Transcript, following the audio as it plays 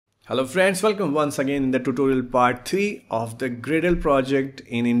Hello friends, welcome once again in the tutorial part 3 of the Gradle project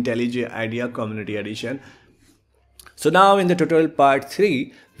in IntelliJ Idea Community Edition. So now in the tutorial part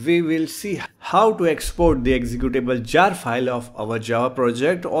 3, we will see how to export the executable jar file of our Java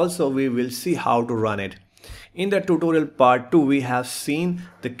project. Also, we will see how to run it. In the tutorial part 2, we have seen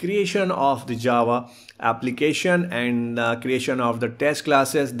the creation of the Java application and creation of the test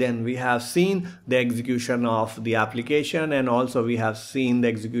classes. Then we have seen the execution of the application, and also we have seen the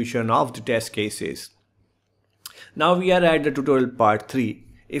execution of the test cases. Now we are at the tutorial part 3.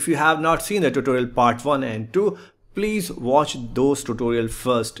 If you have not seen the tutorial part 1 and 2, please watch those tutorials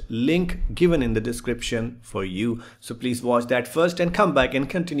first. Link given in the description for you. So please watch that first and come back and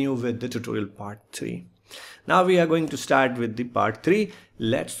continue with the tutorial part 3. Now we are going to start with the part 3.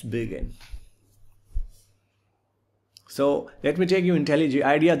 Let's begin. So let me take you IntelliJ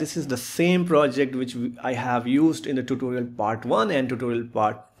IDEA. This is the same project which I have used in the tutorial part 1 and tutorial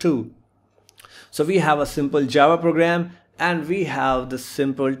part 2. So we have a simple Java program and we have the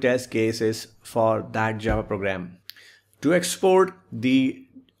simple test cases for that Java program. To export the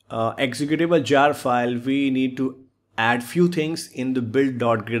executable jar file, we need to add few things in the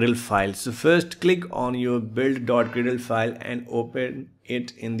build.gradle file. So first click on your build.gradle file and open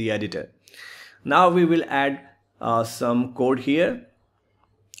it in the editor. Now we will add some code here.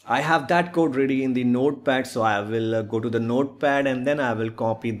 I have that code ready in the notepad, so I will go to the notepad and then I will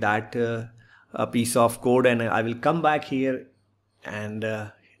copy that piece of code and I will come back here and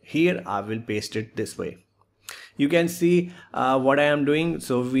here I will paste it this way. You can see what I am doing.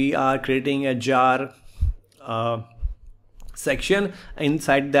 So we are creating a jar section.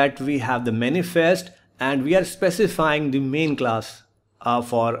 Inside that we have the manifest and we are specifying the main class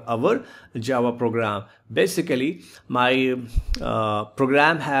for our Java program. Basically my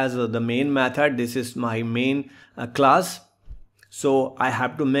program has the main method. This is my main class, so I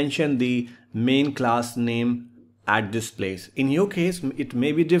have to mention the main class name at this place. In your case it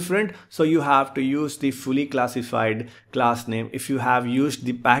may be different, so you have to use the fully classified class name. If you have used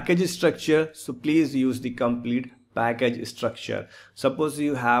the package structure, so please use the complete package structure. Suppose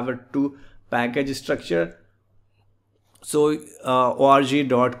you have a two package structure, so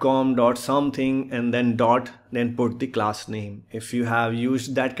org.com something and then dot, then put the class name. If you have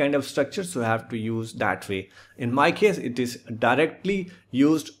used that kind of structure, so you have to use that way. In my case it is directly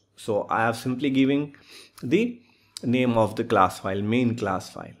used, so I have simply giving the name of the class file, main class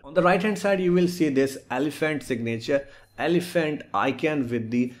file. On the right hand side you will see this elephant signature, elephant icon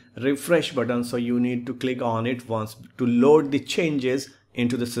with the refresh button, so you need to click on it once to load the changes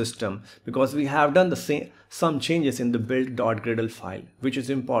into the system, because we have done the some changes in the build.gradle file, which is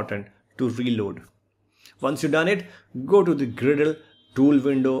important to reload. Once you've done it, go to the Gradle tool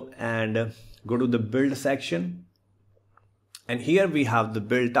window and go to the build section, and here we have the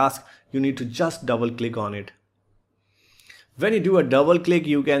build task. You need to just double click on it. When you do a double click,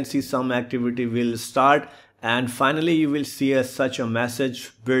 you can see some activity will start, and finally you will see such a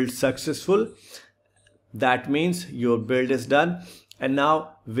message, build successful. That means your build is done. And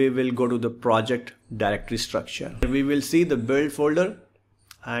now we will go to the project directory structure. We will see the build folder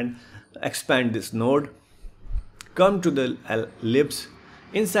and expand this node. Come to the libs.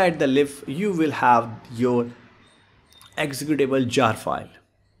 Inside the lib you will have your executable jar file.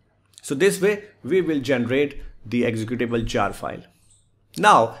 So this way we will generate the executable jar file.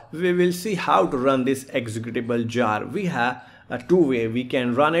 Now we will see how to run this executable jar. We have two ways. We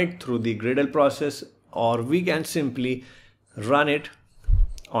can run it through the Gradle process, or we can simply run it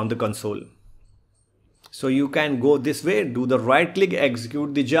on the console. So you can go this way, do the right click,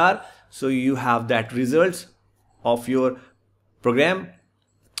 execute the jar, so you have that results of your program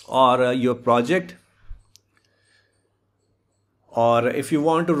or your project. Or if you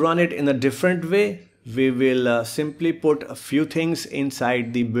want to run it in a different way, we will simply put a few things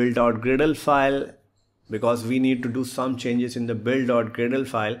inside the build.gradle file, because we need to do some changes in the build.gradle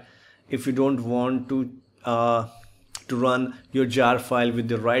file. If you don't want to run your jar file with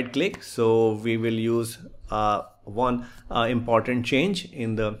the right click, so we will use one important change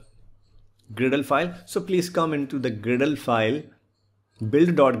in the Gradle file. So please come into the Gradle file,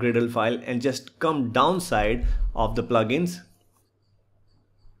 build.gradle file, and just come downside of the plugins.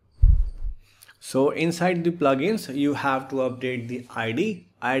 So inside the plugins you have to update the ID.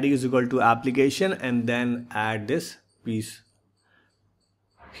 ID is equal to application and then add this piece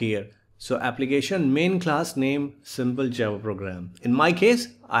here. So application main class name simple Java program. In my case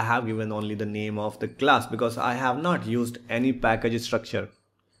I have given only the name of the class because I have not used any package structure.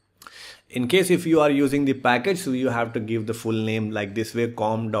 In case if you are using the package, so you have to give the full name like this way,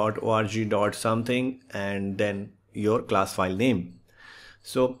 com.org.something and then your class file name.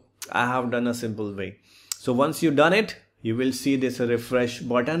 So I have done a simple way. So once you've done it, you will see this refresh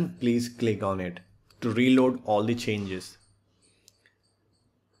button. Please click on it to reload all the changes.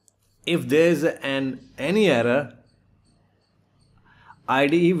 If there is any error,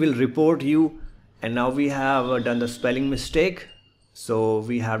 IDE will report you, and now we have done the spelling mistake. So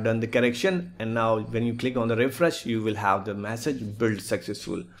we have done the correction, and now when you click on the refresh, you will have the message build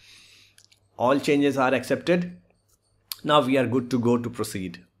successful. All changes are accepted. Now we are good to go to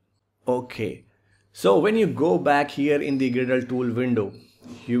proceed. Okay, so when you go back here in the Gradle tool window,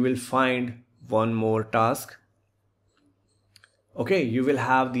 you will find one more task. Okay, you will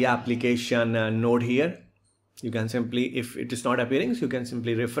have the application node here. You can simply, if it is not appearing, so you can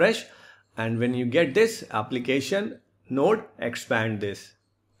simply refresh, and when you get this application node, expand this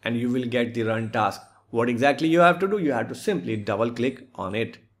and you will get the run task. What exactly you have to do? You have to simply double click on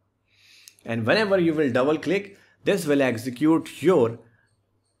it, and whenever you will double click, this will execute your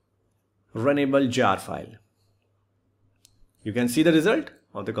runnable jar file. You can see the result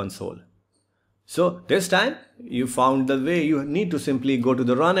of the console. So this time you found the way. You need to simply go to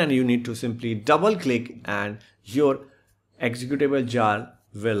the run and you need to simply double click and your executable jar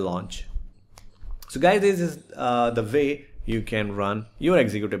will launch. So guys, this is the way you can run your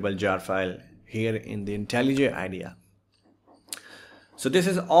executable jar file here in the IntelliJ IDEA. So this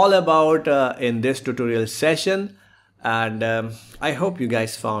is all about in this tutorial session, and I hope you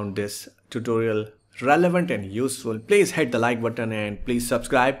guys found this tutorial relevant and useful. Please hit the like button and please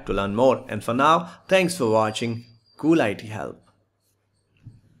subscribe to learn more. And for now, thanks for watching. Cool IT Help.